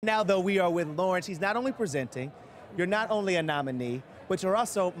Now, though, we are with Lauren. She's not only presenting, you're not only a nominee, but you're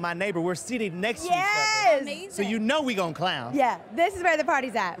also my neighbor. We're sitting next to each other. Amazing. So you know we gonna clown. Yeah, this is where the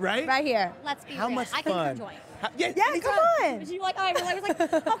party's at. Right? Right here. Let's be How real. much I fun? can come join. Yeah, come on. Was you like, oh, I was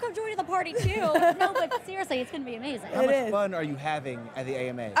like, I'll come join you at the party too. No, but seriously, it's gonna be amazing. How It much is. fun are you having at the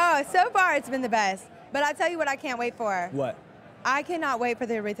AMA? Oh, so far it's been the best. But I'll tell you what I can't wait for. What? I cannot wait for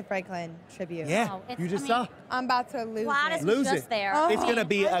the Aretha Franklin tribute. Yeah, Wow, it's- you just I mean, saw. I'm about to lose Gladys it. was Lose just it. there. Oh. It's gonna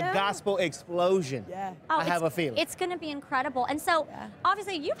be I a know. gospel explosion. Yeah. I have it's- a feeling. It's going to be incredible. And so, Yeah.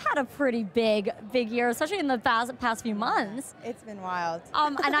 obviously, you've had a pretty big year, especially in the past few months. It's been wild.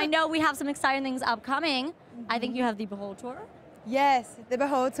 And I know we have some exciting things upcoming. I think you have the Behold Tour. Yes, the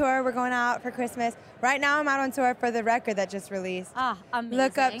Behold Tour, we're going out for Christmas. Right now I'm out on tour for the record that just released. Ah, amazing.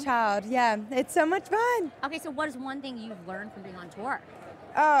 Look Up Child. Yeah, it's so much fun. Okay, so what is one thing you've learned from being on tour?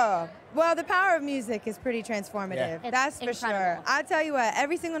 Oh, well, the power of music is pretty transformative. Yeah. It's That's for sure. incredible. I'll tell you what,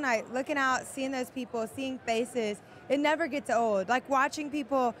 every single night, looking out, seeing those people, seeing faces, it never gets old. Like watching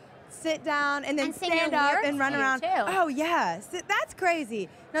people sit down and then And sing your stand up lyrics and run to you, around. too. Oh, yeah. That's crazy.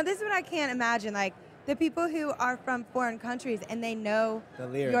 Now, this is what I can't imagine. Like, the people who are from foreign countries and they know The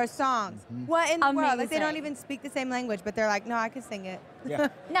lyrics. your songs. What in the world? Like, they don't Amazing. even speak the same language, but they're like, no, I can sing it. Yeah.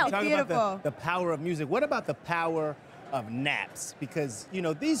 No. Talk Beautiful. about the power of music. What about the power of naps? Because, you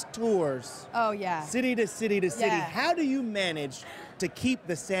know, these tours, Oh, yeah. city to city to city, Yeah. how do you manage to keep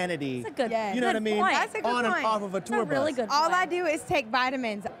the sanity, That's a good, Yeah. you know what I good mean, point. That's a good on and point. off of a That's tour a really bus? good All point. I do is take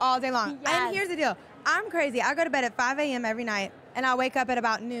vitamins all day long. Yes. And here's the deal. I'm crazy. I go to bed at 5 a.m. every night, and I wake up at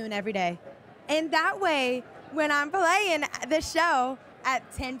about noon every day. And that way, when I'm playing the show at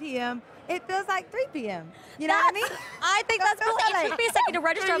 10 p.m., it feels like 3 p.m. You know what I mean? I think that's Don't really, feel it took me a second to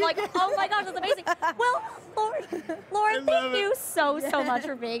register. I'm like, oh my gosh, that's amazing. Well, Lauren, love thank you it. so much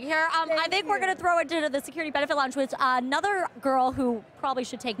for being here. I think we're going to throw it to the security benefit lounge with another girl who probably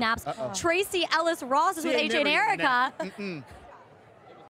should take naps. Tracy Ellis Ross is She with ain't AJ and never getting a Erica. nap. Mm-mm.